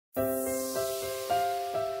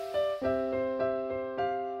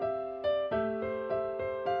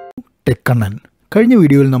ടെക്കണ്ണൻ. കഴിഞ്ഞ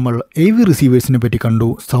വീഡിയോയിൽ നമ്മൾ AV റിസീവേഴ്സിനെ പറ്റി കണ്ടു,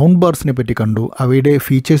 സൗണ്ട് ബാർസിനെ പറ്റി കണ്ടു, അവയുടെ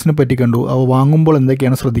ഫീച്ചേഴ്സിനെ പറ്റി കണ്ടു, അവ വാങ്ങുമ്പോൾ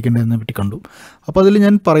എന്തൊക്കെയാണ് ശ്രദ്ധിക്കേണ്ടതെന്നെ പറ്റി കണ്ടു. അപ്പോൾ അതിൽ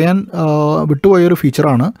ഞാൻ പറയാൻ വിട്ടുപോയൊരു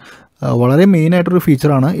ഫീച്ചറാണ്, വളരെ മെയിനായിട്ടൊരു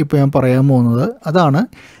ഫീച്ചറാണ് ഇപ്പോൾ ഞാൻ പറയാൻ പോകുന്നത്. അതാണ്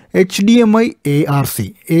HDMI ARC.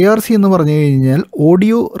 ARC എന്ന് പറഞ്ഞു കഴിഞ്ഞാൽ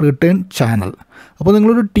ഓഡിയോ റിട്ടേൺ ചാനൽ. അപ്പോൾ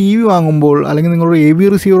നിങ്ങളൊരു TV വാങ്ങുമ്പോൾ അല്ലെങ്കിൽ നിങ്ങളൊരു AV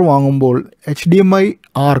റിസീവർ വാങ്ങുമ്പോൾ HDMI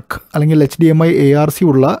ARC അല്ലെങ്കിൽ HDMI ARC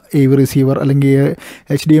ഉള്ള AV റിസീവർ അല്ലെങ്കിൽ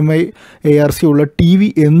HDMI ARC ഉള്ള TV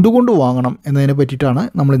എന്തുകൊണ്ട് വാങ്ങണം എന്നതിനെ പറ്റിയിട്ടാണ്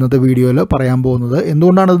നമ്മൾ ഇന്നത്തെ വീഡിയോയിൽ പറയാൻ പോകുന്നത്.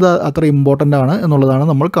 എന്തുകൊണ്ടാണ് ഇത് അത്ര ഇമ്പോർട്ടൻ്റ് ആണ് എന്നുള്ളതാണ്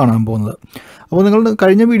നമ്മൾ കാണാൻ പോകുന്നത്. അപ്പോൾ നിങ്ങൾ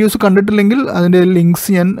കഴിഞ്ഞ വീഡിയോസ് കണ്ടിട്ടില്ലെങ്കിൽ അതിൻ്റെ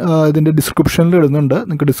ലിങ്ക്സ് ഞാൻ ഇതിൻ്റെ ഡിസ്ക്രിപ്ഷനിൽ ഇടുന്നുണ്ട്.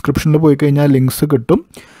 നിങ്ങൾക്ക് ഡിസ്ക്രിപ്ഷനിൽ പോയി കഴിഞ്ഞാൽ ലിങ്ക്സ് കിട്ടും.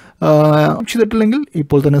 ചെയ്തിട്ടില്ലെങ്കിൽ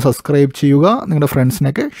ഇപ്പോൾ തന്നെ സബ്സ്ക്രൈബ് ചെയ്യുക, നിങ്ങളുടെ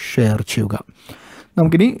ഫ്രണ്ട്സിനൊക്കെ ഷെയർ ചെയ്യുക.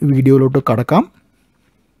 നമുക്കിനി വീഡിയോയിലോട്ട് കടക്കാം.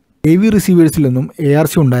 AV റിസീവേഴ്സിലൊന്നും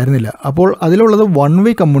ARC ഉണ്ടായിരുന്നില്ല. അപ്പോൾ അതിലുള്ളത് വൺ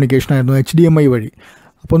വേ കമ്മ്യൂണിക്കേഷൻ ആയിരുന്നു, HDMI വഴി.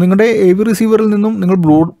 അപ്പോൾ നിങ്ങളുടെ AV റിസീവറിൽ നിന്നും നിങ്ങൾ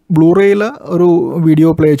ബ്ലൂറേയിൽ ഒരു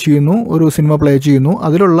വീഡിയോ പ്ലേ ചെയ്യുന്നു, ഒരു സിനിമ പ്ലേ ചെയ്യുന്നു,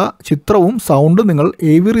 അതിലുള്ള ചിത്രവും സൗണ്ടും നിങ്ങൾ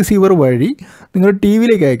AV റിസീവർ വഴി നിങ്ങളുടെ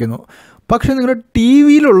TVയിലേക്ക് അയക്കുന്നു. പക്ഷേ നിങ്ങളുടെ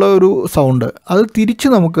TVയിലുള്ള ഒരു സൗണ്ട് അത് തിരിച്ച്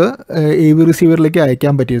നമുക്ക് AV റിസീവറിലേക്ക്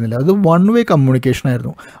അയക്കാൻ പറ്റിയിരുന്നില്ല. അത് വൺ വേ കമ്മ്യൂണിക്കേഷൻ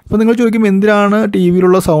ആയിരുന്നു. അപ്പോൾ നിങ്ങൾ ചോദിക്കും എന്തിനാണ്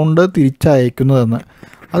TVയിലുള്ള സൗണ്ട് തിരിച്ചയക്കുന്നതെന്ന്.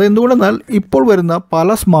 അതെന്തുകൊണ്ടെന്നാൽ ഇപ്പോൾ വരുന്ന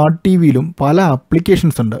പല സ്മാർട്ട് TVയിലും പല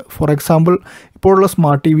ആപ്ലിക്കേഷൻസ് ഉണ്ട്. ഫോർ എക്സാമ്പിൾ ഇപ്പോഴുള്ള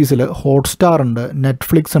സ്മാർട്ട് TVസിൽ ഹോട്ട്സ്റ്റാർ ഉണ്ട്,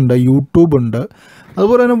 നെറ്റ്ഫ്ലിക്സ് ഉണ്ട്, യൂട്യൂബ് ഉണ്ട്,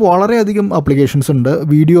 അതുപോലെ തന്നെ വളരെയധികം ആപ്ലിക്കേഷൻസ് ഉണ്ട്,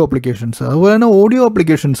 വീഡിയോ ആപ്ലിക്കേഷൻസ്, അതുപോലെ തന്നെ ഓഡിയോ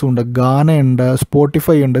ആപ്ലിക്കേഷൻസും ഉണ്ട്, ഗാനയുണ്ട്,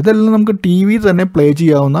 സ്പോട്ടിഫൈ ഉണ്ട്. ഇതെല്ലാം നമുക്ക് TV തന്നെ പ്ലേ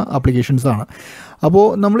ചെയ്യാവുന്ന ആപ്ലിക്കേഷൻസാണ്. അപ്പോൾ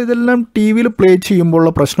നമ്മളിതെല്ലാം TVയിൽ പ്ലേ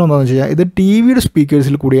ചെയ്യുമ്പോഴുള്ള പ്രശ്നം എന്താണെന്ന് വെച്ച് കഴിഞ്ഞാൽ ഇത് TVയുടെ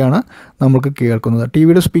സ്പീക്കേഴ്സിൽ കൂടിയാണ് നമുക്ക് കേൾക്കുന്നത്.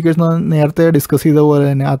 TVയുടെ സ്പീക്കേഴ്സ് നേരത്തെ ഡിസ്കസ് ചെയ്ത പോലെ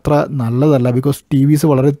തന്നെ അത്ര നല്ലതല്ല, ബിക്കോസ് TVs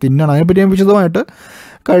വളരെ തിന്നാണ്. അതിനെപ്പറ്റി ഞാൻ വിശദമായിട്ട്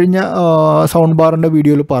കഴിഞ്ഞ സൗണ്ട് ബാറിൻ്റെ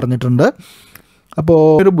വീഡിയോയിൽ പറഞ്ഞിട്ടുണ്ട്. അപ്പോൾ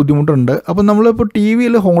ഒരു ബുദ്ധിമുട്ടുണ്ട്. അപ്പോൾ നമ്മളിപ്പോൾ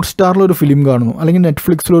TVയിൽ ഹോട്ട്സ്റ്റാറിൽ ഒരു ഫിലിം കാണുന്നു അല്ലെങ്കിൽ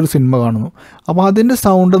നെറ്റ്ഫ്ലിക്സിലൊരു സിനിമ കാണുന്നു. അപ്പോൾ അതിൻ്റെ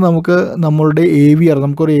സൗണ്ട് നമുക്ക് നമ്മളുടെ AVR,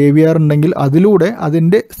 നമുക്കൊരു AVR ഉണ്ടെങ്കിൽ അതിലൂടെ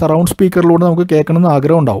അതിൻ്റെ സറൗണ്ട് സ്പീക്കറിലൂടെ നമുക്ക് കേൾക്കണമെന്ന്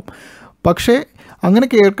ആഗ്രഹം ഉണ്ടാവും. പക്ഷേ അങ്ങനെ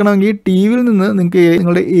കേൾക്കണമെങ്കിൽ TVയിൽ നിന്ന് നിങ്ങൾക്ക്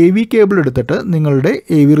നിങ്ങളുടെ AV കേബിൾ എടുത്തിട്ട് നിങ്ങളുടെ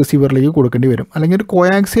AV റിസീവറിലേക്ക് കൊടുക്കേണ്ടി വരും. അല്ലെങ്കിൽ ഒരു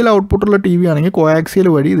കോയാക്സിയൽ ഔട്ട്പുട്ടുള്ള TV ആണെങ്കിൽ കോയാക്സിയൽ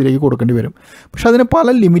വഴി ഇതിലേക്ക് കൊടുക്കേണ്ടി വരും. പക്ഷേ അതിന് പല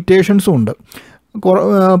ലിമിറ്റേഷൻസും ഉണ്ട്.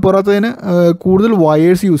 പുറത്തതിന് കൂടുതൽ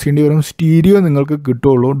വയേഴ്സ് യൂസ് ചെയ്യേണ്ടി വരും. സ്റ്റീരിയോ നിങ്ങൾക്ക്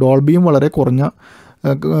കിട്ടുകയുള്ളൂ, ഡോൾബിയും വളരെ കുറഞ്ഞ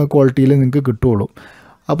ക്വാളിറ്റിയിൽ നിങ്ങൾക്ക് കിട്ടുകയുള്ളൂ.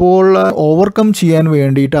 അപ്പോൾ ഓവർകം ചെയ്യാൻ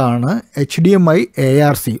വേണ്ടിയിട്ടാണ് HDMI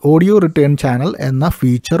ARC audio return channel എന്ന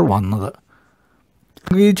ഫീച്ചർ വന്നത്.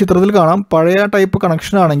 ഈ ചിത്രത്തിൽ കാണാം, പഴയ ടൈപ്പ്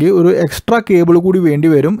കണക്ഷൻ ആണെങ്കിൽ ഒരു എക്സ്ട്രാ കേബിൾ കൂടി വേണ്ടി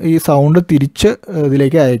വരും ഈ സൗണ്ട് തിരിച്ച്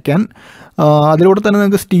ഇതിലേക്ക് അയക്കാൻ. അതിലൂടെ തന്നെ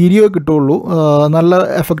നിങ്ങൾക്ക് സ്റ്റീരിയോ കിട്ടുകയുള്ളൂ, നല്ല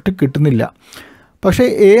എഫക്റ്റ് കിട്ടുന്നില്ല. പക്ഷേ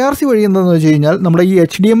ARC വഴി എന്താണെന്ന് വെച്ച് കഴിഞ്ഞാൽ നമ്മുടെ ഈ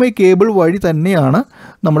HDMI കേബിൾ വഴി തന്നെയാണ്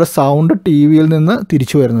നമ്മുടെ സൗണ്ട് TVയിൽ നിന്ന്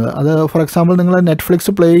തിരിച്ചു വരുന്നത്. അത് ഫോർ എക്സാമ്പിൾ നിങ്ങൾ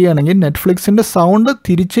നെറ്റ്ഫ്ലിക്സ് പ്ലേ ചെയ്യുകയാണെങ്കിൽ നെറ്റ്ഫ്ലിക്സിൻ്റെ സൗണ്ട്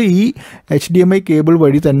തിരിച്ച് ഈ HDMI കേബിൾ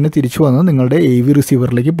വഴി തന്നെ തിരിച്ചു വന്ന് നിങ്ങളുടെ AV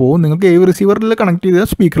റിസീവറിലേക്ക് പോകും. നിങ്ങൾക്ക് AV റിസീവറിൽ കണക്ട് ചെയ്ത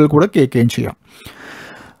സ്പീക്കറിൽ കൂടെ കേൾക്കുകയും ചെയ്യാം.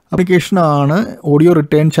 ആപ്ലിക്കേഷനാണ് ഓഡിയോ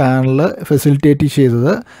റിട്ടേൺ ചാനൽ ഫെസിലിറ്റേറ്റ്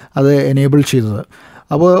ചെയ്തത്, അത് എനേബിൾ ചെയ്തത്.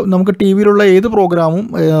 അപ്പോൾ നമുക്ക് TVയിലുള്ള ഏത് പ്രോഗ്രാമും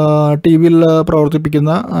TVയിൽ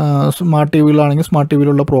പ്രവർത്തിപ്പിക്കുന്ന സ്മാർട്ട് TVയിലാണെങ്കിൽ സ്മാർട്ട്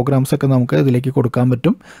TVയിലുള്ള പ്രോഗ്രാംസൊക്കെ നമുക്ക് ഇതിലേക്ക് കൊടുക്കാൻ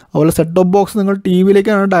പറ്റും. അതുപോലെ സെറ്റ് ടോപ്പ് ബോക്സ് നിങ്ങൾ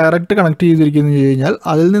TVയിലേക്കാണ് ഡയറക്റ്റ് കണക്ട് ചെയ്തിരിക്കുന്നത് കഴിഞ്ഞാൽ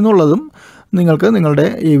അതിൽ നിന്നുള്ളതും നിങ്ങൾക്ക് നിങ്ങളുടെ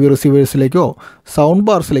AV റിസീവേഴ്സിലേക്കോ സൗണ്ട്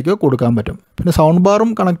ബാർസിലേക്കോ കൊടുക്കാൻ പറ്റും. പിന്നെ സൗണ്ട് ബാറും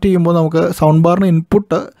കണക്ട് ചെയ്യുമ്പോൾ നമുക്ക് സൗണ്ട് ബാറിന്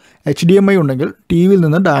ഇൻപുട്ട് HDMI ഉണ്ടെങ്കിൽ TVയിൽ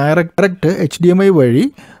നിന്ന് ഡയറക്റ്റ് HDMI വഴി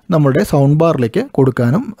നമ്മുടെ സൗണ്ട് ബാറിലേക്ക്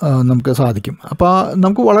കൊടുക്കാനും നമുക്ക് സാധിക്കും. അപ്പോൾ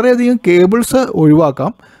നമുക്ക് വളരെയധികം കേബിൾസ്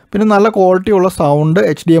ഒഴിവാക്കാം. പിന്നെ നല്ല ക്വാളിറ്റിയുള്ള സൗണ്ട്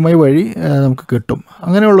HDMI വഴി നമുക്ക് കിട്ടും.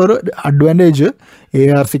 അങ്ങനെയുള്ളൊരു അഡ്വാൻറ്റേജ്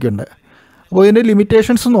ARCക്കുണ്ട്. അപ്പോൾ ഇതിൻ്റെ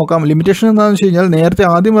ലിമിറ്റേഷൻസ് നോക്കാം. ലിമിറ്റേഷൻ എന്താണെന്ന് വെച്ച് കഴിഞ്ഞാൽ നേരത്തെ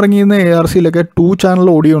ആദ്യം ഇറങ്ങിയിരുന്ന ARCയിലൊക്കെ 2 ചാനൽ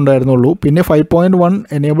ഓഡിയോ ഉണ്ടായിരുന്നുള്ളൂ. പിന്നെ 5.1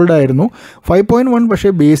 എനേബിൾഡ് ആയിരുന്നു. 5.1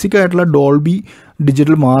 പക്ഷേ ബേസിക് ആയിട്ടുള്ള ഡോൾബി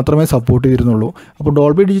ഡിജിറ്റൽ മാത്രമേ സപ്പോർട്ട് ചെയ്തിരുന്നുള്ളൂ. അപ്പോൾ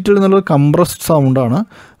ഡോൾബി ഡിജിറ്റൽ എന്നുള്ളത് കംപ്രസ്ഡ് സൗണ്ടാണ്.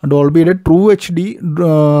 ഡോൾബിയുടെ ട്രൂ HD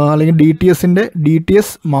അല്ലെങ്കിൽ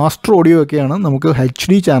DTS മാസ്റ്റർ ഓഡിയോ ഒക്കെയാണ് നമുക്ക്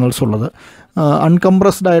HD ചാനൽസ് ഉള്ളത്.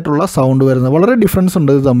 അൺകംപ്രസ്ഡ് ആയിട്ടുള്ള സൗണ്ട് വരുന്നത് വളരെ ഡിഫറൻസ് ഉണ്ട്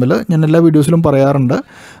ഇത് തമ്മിൽ. ഞാൻ എല്ലാ വീഡിയോസിലും പറയാറുണ്ട്.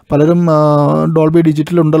 പലരും ഡോൾബി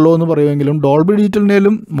ഡിജിറ്റൽ ഉണ്ടല്ലോ എന്ന് പറയുമെങ്കിലും ഡോൾബി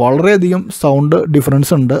ഡിജിറ്റലിനേലും വളരെയധികം സൗണ്ട്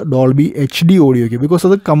ഡിഫറൻസ് ഉണ്ട് ഡോൾബി HD ഓഡിയോയ്ക്ക്. ബിക്കോസ്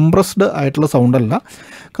അത് കംപ്രസ്ഡ് ആയിട്ടുള്ള സൗണ്ടല്ല.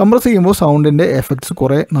 കംപ്രസ് ചെയ്യുമ്പോൾ സൗണ്ടിൻ്റെ എഫക്ട്സ്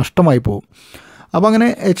കുറേ നഷ്ടമായി പോകും. അപ്പോൾ അങ്ങനെ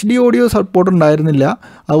HD ഓഡിയോ സപ്പോർട്ട് ഉണ്ടായിരുന്നില്ല,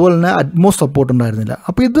 അതുപോലെ തന്നെ അറ്റ്മോസ് സപ്പോർട്ട് ഉണ്ടായിരുന്നില്ല.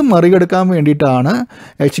 അപ്പോൾ ഇത് മറികടക്കാൻ വേണ്ടിയിട്ടാണ്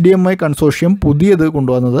HDMI കൺസോർഷ്യം പുതിയത്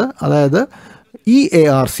കൊണ്ടുവന്നത്, അതായത്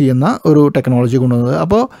ARC എന്ന ഒരു ടെക്നോളജി കൊണ്ടുവന്നത്.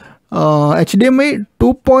 അപ്പോൾ HDMI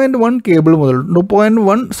 2.1 കേബിൾ മുതൽ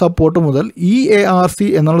 2.1 സപ്പോർട്ട് മുതൽ ARC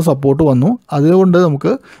എന്നുള്ള സപ്പോർട്ട് വന്നു. അതുകൊണ്ട്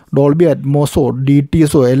നമുക്ക് ഡോൾബി അറ്റ്മോസോ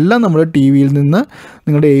DTSോ എല്ലാം നമ്മുടെ ടി വിയിൽ നിന്ന്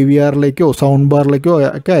നിങ്ങളുടെ AVRലേക്കോ സൗണ്ട് ബാറിലേക്കോ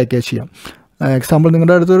ഒക്കെ അയക്കുക ചെയ്യാം. എക്സാമ്പിൾ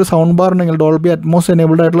നിങ്ങളുടെ അടുത്തൊരു സൗണ്ട് ബാർ ഉണ്ടെങ്കിൽ, ഡോൾബി അറ്റ്മോസ്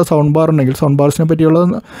എനേബിൾഡ് ആയിട്ടുള്ള സൗണ്ട് ബാർ ഉണ്ടെങ്കിൽ, സൗണ്ട് ബാർസിനെ പറ്റിയുള്ള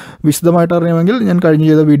വിശദമായിട്ട് അറിയണമെങ്കിൽ ഞാൻ കഴിഞ്ഞ്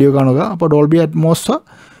ചെയ്ത വീഡിയോ കാണുക. അപ്പോൾ ഡോൾബി അറ്റ്മോസ്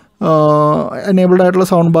എനേബിൾഡ് ആയിട്ടുള്ള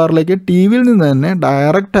സൗണ്ട് ബാറിലേക്ക് ടി വിയിൽ നിന്ന് തന്നെ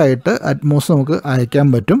ഡയറക്റ്റായിട്ട് അറ്റ്മോസ് നമുക്ക് അയക്കാൻ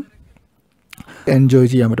പറ്റും, എൻജോയ്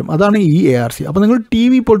ചെയ്യാൻ പറ്റും. അതാണ് ARC. അപ്പോൾ നിങ്ങൾ ടി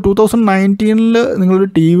വി ഇപ്പോൾ 2019 നിങ്ങളൊരു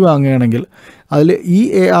ടി വി വാങ്ങുകയാണെങ്കിൽ അതിൽ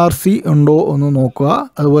ARC ഉണ്ടോ എന്ന് നോക്കുക.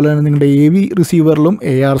 അതുപോലെ തന്നെ നിങ്ങളുടെ AV റിസീവറിലും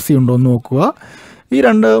ARC ഉണ്ടോ എന്ന് നോക്കുക. ഈ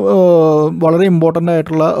രണ്ട് വളരെ ഇമ്പോർട്ടൻ്റ്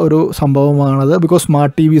ആയിട്ടുള്ള ഒരു സംഭവമാണത്. ബിക്കോസ്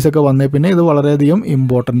സ്മാർട്ട് ടി വിസ് ഒക്കെ വന്നേ പിന്നെ ഇത് വളരെയധികം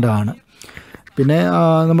ഇമ്പോർട്ടൻ്റ് ആണ്. പിന്നെ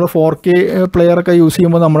നമ്മൾ 4K പ്ലെയറൊക്കെ യൂസ്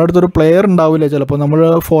ചെയ്യുമ്പോൾ നമ്മുടെ അടുത്തൊരു പ്ലെയർ ഉണ്ടാവില്ല. ചിലപ്പോൾ നമ്മൾ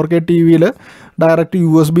 4K ടി വിയിൽ ഡയറക്റ്റ്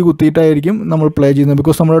USB കുത്തിയിട്ടായിരിക്കും നമ്മൾ പ്ലേ ചെയ്യുന്നത്.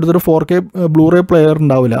 ബിക്കോസ് നമ്മുടെ അടുത്തൊരു 4K ബ്ലൂറേ പ്ലെയർ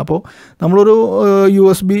ഉണ്ടാവില്ല. അപ്പോൾ നമ്മളൊരു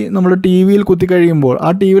USB നമ്മൾ ടി വിയിൽ കുത്തി കഴിയുമ്പോൾ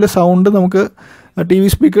ആ ടി വിയിലെ സൗണ്ട് നമുക്ക് ടി വി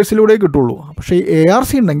സ്പീക്കേഴ്സിലൂടെ കിട്ടുള്ളൂ. പക്ഷേ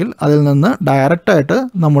ARC ഉണ്ടെങ്കിൽ അതിൽ നിന്ന് ഡയറക്റ്റായിട്ട്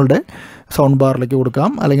നമ്മളുടെ സൗണ്ട് ബാറിലേക്ക്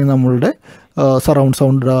കൊടുക്കാം, അല്ലെങ്കിൽ നമ്മളുടെ സറൗണ്ട്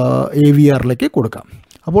സൗണ്ട് AVRലേക്ക് കൊടുക്കാം.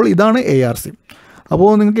 അപ്പോൾ ഇതാണ് ARC. അപ്പോൾ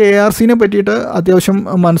നിങ്ങൾക്ക് ARCനെ പറ്റിയിട്ട് അത്യാവശ്യം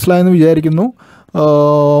മനസ്സിലായെന്ന് വിചാരിക്കുന്നു.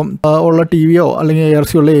 ഉള്ള ടി വിയോ അല്ലെങ്കിൽ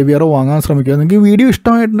ARC ഉള്ള AVRോ വാങ്ങാൻ ശ്രമിക്കുക. നിങ്ങൾക്ക് ഈ വീഡിയോ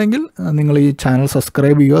ഇഷ്ടമായിട്ടുണ്ടെങ്കിൽ നിങ്ങൾ ഈ ചാനൽ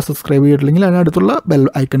സബ്സ്ക്രൈബ് ചെയ്യുക. സബ്സ്ക്രൈബ് ചെയ്തിട്ടില്ലെങ്കിൽ അതിനടുത്തുള്ള ബെൽ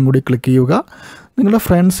ഐക്കൺ കൂടി ക്ലിക്ക് ചെയ്യുക. നിങ്ങളുടെ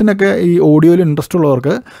ഫ്രണ്ട്സിനൊക്കെ ഈ ഓഡിയോയിൽ ഇൻട്രസ്റ്റ്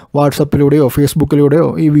ഉള്ളവർക്ക് വാട്സപ്പിലൂടെയോ ഫേസ്ബുക്കിലൂടെയോ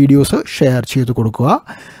ഈ വീഡിയോസ് ഷെയർ ചെയ്ത് കൊടുക്കുക.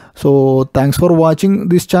 So thanks for watching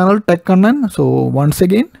this channel Tech Kannan. So once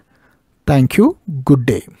again, thank you. Good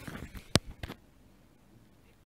day.